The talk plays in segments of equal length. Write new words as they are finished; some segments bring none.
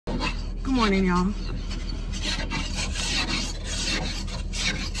Good morning, y'all.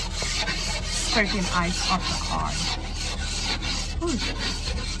 Scraping ice off the car.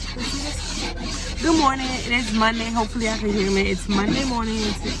 Good morning. It is Monday. Hopefully, I can hear me. It's Monday morning.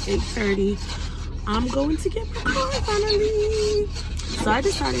 It's 8:30. I'm going to get my car finally. So I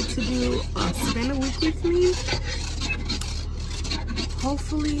decided to do a spend a week with me.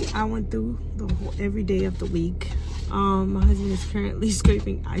 Hopefully, I went through the whole every day of the week. My husband is currently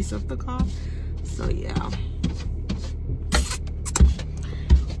scraping ice off the car. So yeah.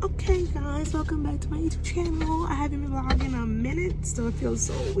 Okay guys, welcome back to my YouTube channel. I haven't been vlogging in a minute, so it feels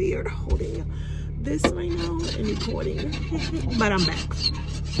so weird holding this right now and recording. But I'm back.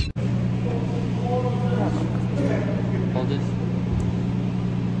 Hold this.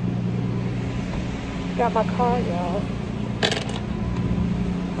 Got my car, y'all.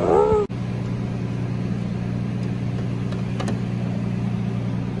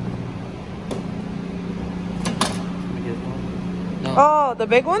 No. Oh, the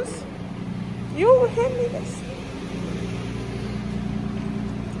big ones? You hand me this.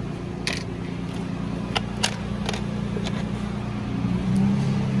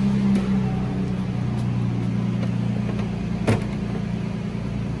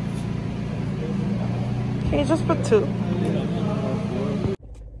 Can you just put two?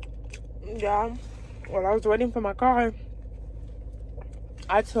 Yeah, while I was waiting for my car,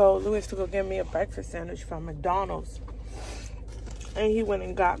 I told Louis to go get me a breakfast sandwich from McDonald's. And he went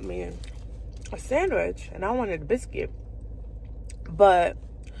and got me a sandwich, and I wanted a biscuit. But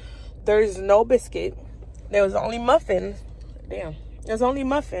there's no biscuit. There was only muffin. Damn. There's only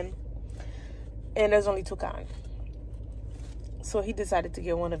muffin. And there's only two kinds. So he decided to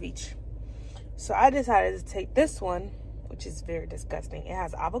get one of each. So I decided to take this one, which is very disgusting. It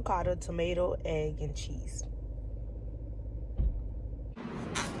has avocado, tomato, egg, and cheese.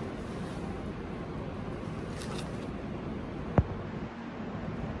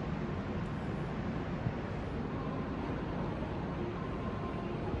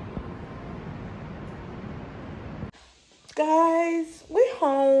 Guys, we're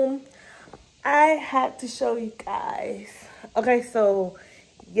home. I had to show you guys. Okay, so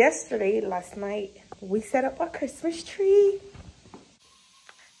last night, we set up our Christmas tree.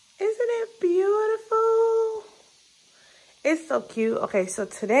 Isn't it beautiful? It's so cute. Okay, so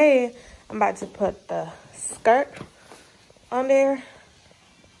today, I'm about to put the skirt on there.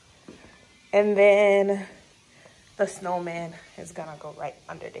 And then the snowman is gonna go right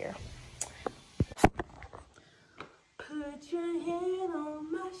under there. Put your hand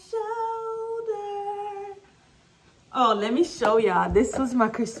on my shoulder. Oh, let me show y'all. This was my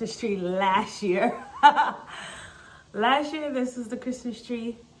Christmas tree last year. Last year, this was the Christmas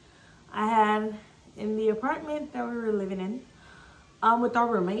tree I had in the apartment that we were living in with our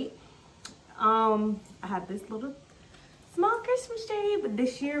roommate. I had this little small Christmas tree, but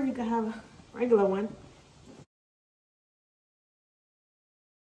this year we could have a regular one.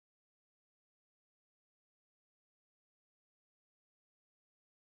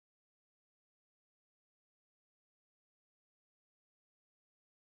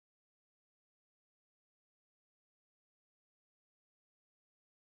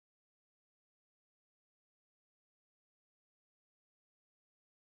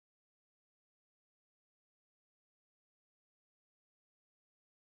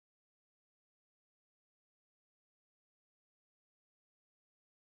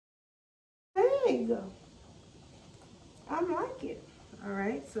 There you go. I like it. All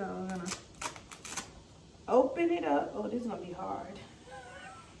right, so I'm gonna open it up. Oh, this is gonna be hard.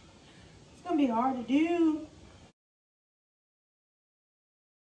 It's gonna be hard to do.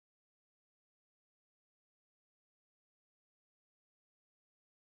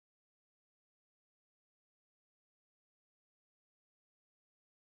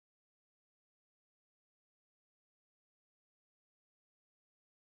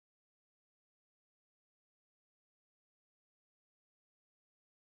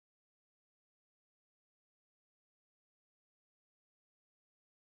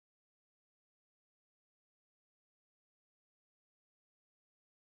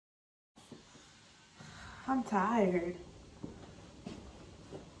 I'm tired.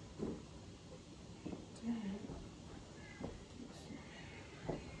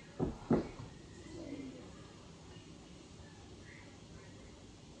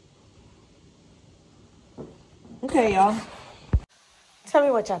 Okay, y'all. Tell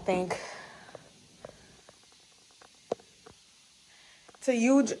me what y'all think. It's a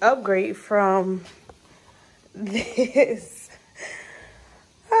huge upgrade from this.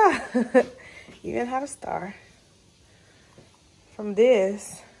 You even had a star. From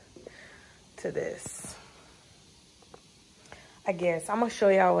this to this. I guess I'm gonna show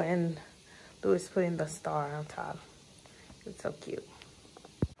y'all when Louis putting the star on top. It's so cute.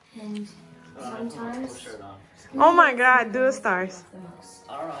 And sometimes. Oh my God, do the stars.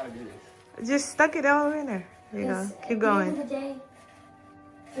 I don't know how to do this. Just stuck it all in there. There you go. Keep going. At the end of the day,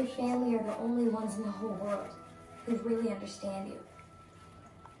 your family are the only ones in the whole world who really understand you.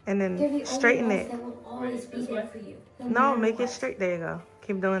 And They're then the straighten only it. ones that will always be there for you. No, matter make it what. straight. There you go.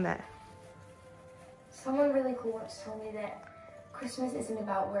 Keep doing that. Someone really cool once told me that Christmas isn't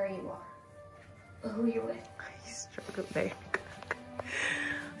about where you are, but who you're with. You struggle there.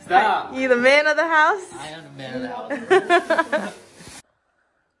 Stop! You the man of the house? I am the man of the house.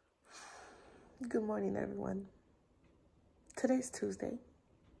 Good morning, everyone. Today's Tuesday.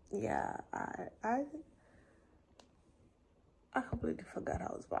 Yeah, I completely forgot I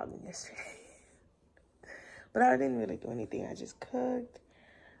was vlogging yesterday. But I didn't really do anything. I just cooked.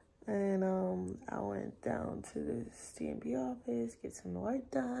 And I went down to the CMB office, get some work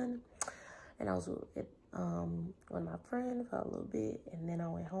done. And I was with my friend for a little bit. And then I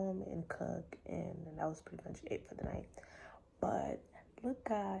went home and cooked. And that was pretty much it for the night. But look,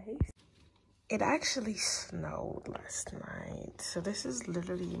 guys. It actually snowed last night. So this is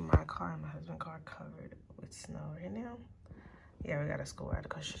literally my car and my husband's car covered with snow right now. Yeah, we gotta go out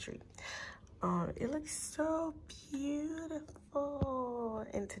across the street. It looks so beautiful.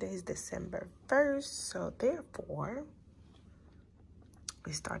 And today's December 1st. So therefore,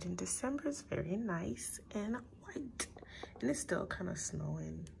 we start in December. It's very nice and white. And it's still kind of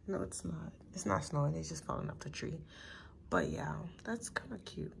snowing. No, it's not. It's not snowing. It's just falling off the tree. But yeah, that's kind of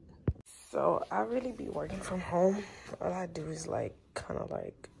cute. So I really be working from home. All I do is like kind of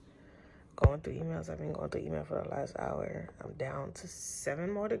like going through emails. I've been going through email for the last hour. I'm down to 7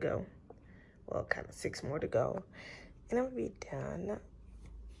 more to go. Well, kind of 6 more to go. And I'm gonna be done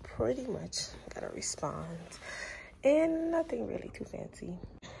pretty much. Gotta respond. And nothing really too fancy.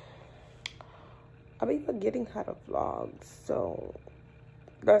 I'll be forgetting how to vlog. So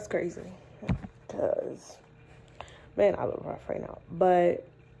that's crazy. Because, man, I look rough right now. But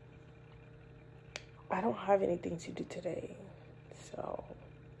I don't have anything to do today, so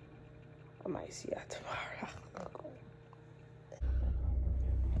I might see y'all tomorrow.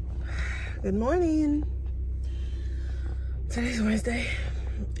 Good morning. Today's Wednesday.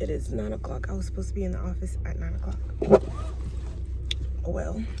 It is 9 o'clock. I was supposed to be in the office at 9 o'clock.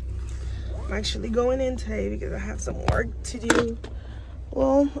 Well, I'm actually going in today because I have some work to do.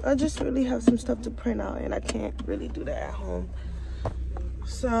 Well, I just really have some stuff to print out and I can't really do that at home.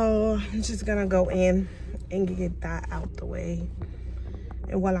 So I'm just gonna go in and get that out the way.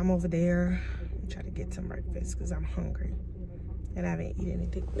 And while I'm over there, I'm trying to get some breakfast because I'm hungry. And I haven't eaten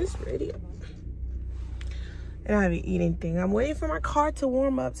anything. This radio. And I haven't eaten anything. I'm waiting for my car to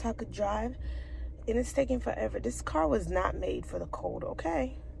warm up so I could drive. And it's taking forever. This car was not made for the cold,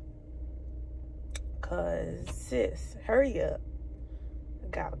 okay? Cause sis, hurry up. I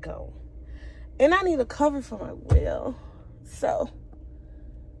gotta go. And I need a cover for my wheel. So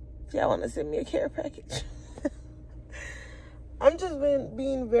y'all want to send me a care package? I'm just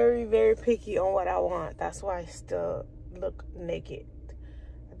being very, very picky on what I want. That's why I still look naked.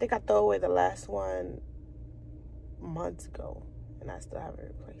 I think I threw away the last one months ago, and I still haven't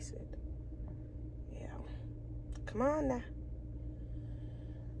replaced it. Yeah. Come on now.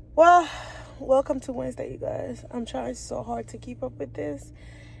 Well, welcome to Wednesday, you guys. I'm trying so hard to keep up with this,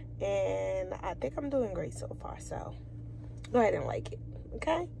 and I think I'm doing great so far. So go ahead and like it.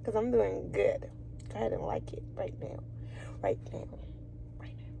 Okay? Because I'm doing good. Go ahead and like it right now. Right now.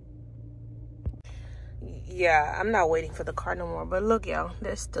 Right now. Yeah, I'm not waiting for the car no more. But look, y'all.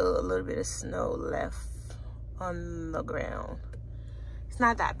 There's still a little bit of snow left on the ground. It's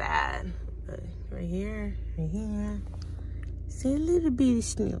not that bad. But right here. Right here. See a little bit of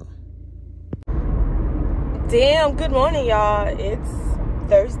snow. Damn, good morning, y'all. It's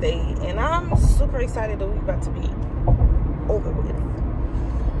Thursday. And I'm super excited that we're about to be over with.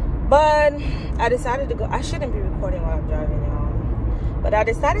 But I decided to go. I shouldn't be recording while I'm driving, y'all. But I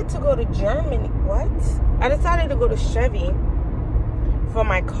decided to go to Germany. What? I decided to go to Chevy for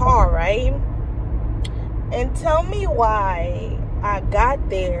my car, right? And tell me why I got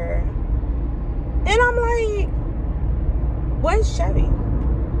there. And I'm like, where's Chevy?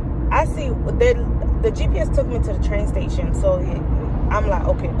 I see the GPS took me to the train station. So I'm like,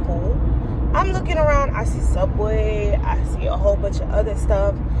 okay, cool. I'm looking around. I see Subway. I see a whole bunch of other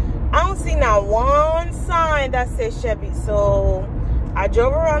stuff. I don't see not one sign that says Chevy. So I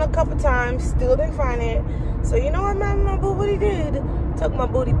drove around a couple times, still didn't find it. So you know what my booty did? Took my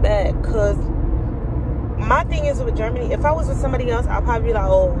booty back, because my thing is with Germany, if I was with somebody else, I'll probably be like,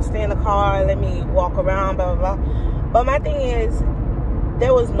 oh, stay in the car, let me walk around, blah, blah, blah. But my thing is,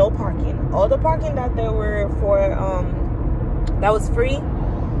 there was no parking. All the parking that there were for, that was free,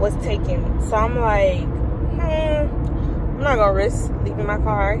 was taken. So I'm like, I'm not gonna risk leaving my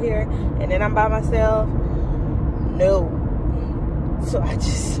car here and then I'm by myself. No. So I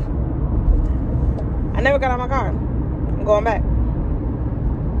never got out of my car. I'm going back.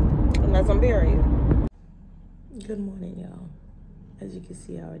 And that's on period. Good morning, y'all. As you can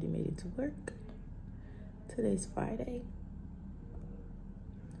see, I already made it to work. Today's Friday.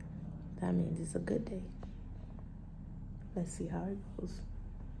 That means it's a good day. Let's see how it goes.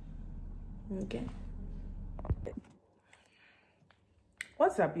 Okay.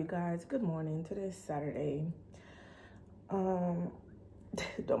 What's up, you guys? Good morning. Today's Saturday. Don't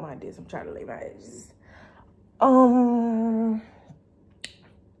mind this. I'm trying to lay my edges.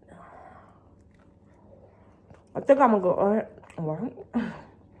 I think I'm gonna go.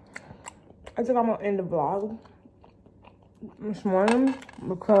 I think I'm gonna end the vlog this morning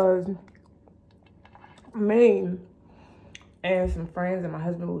because me and some friends and my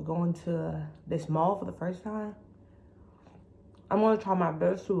husband were going to this mall for the first time. I'm gonna try my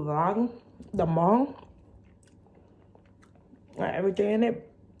best to vlog the mall, like everything in it.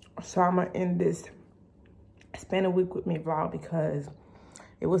 So I'm gonna end this spend a week with me vlog because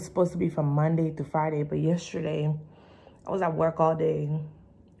it was supposed to be from Monday through Friday, but yesterday I was at work all day,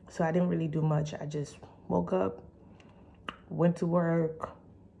 so I didn't really do much. I just woke up, went to work,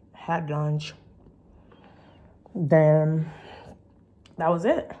 had lunch, then that was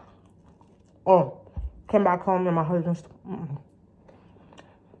it. Oh, came back home and my husband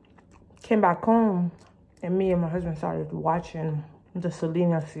came back home and me and my husband started watching the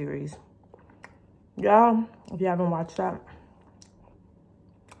Selena series. Y'all, if you haven't watched that,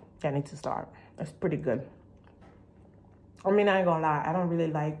 I need to start. It's pretty good. I mean, I ain't gonna lie, I don't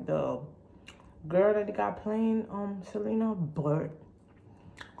really like the girl that they got playing Selena, but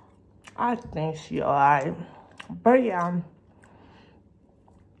I think she alright. But yeah,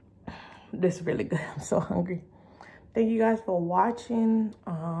 this is really good. I'm so hungry. Thank you guys for watching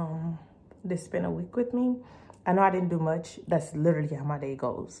this spend a week with me. I know I didn't do much. That's literally how my day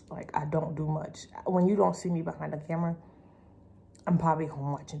goes. Like, I don't do much. When you don't see me behind the camera, I'm probably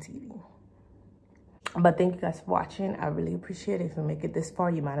home watching TV. But thank you guys for watching. I really appreciate it. If you make it this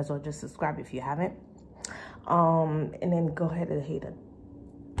far, you might as well just subscribe if you haven't. And then go ahead and hit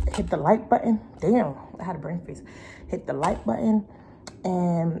the like button. Damn, I had a brain freeze. Hit the like button.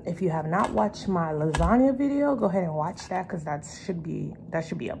 And if you have not watched my lasagna video, go ahead and watch that because that should be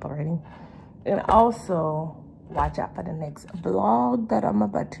up already. And also watch out for the next vlog that I'm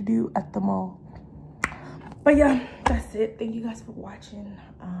about to do at the mall. But yeah, that's it. Thank you guys for watching.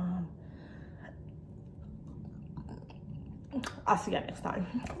 I'll see you next time.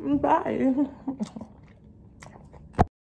 Bye.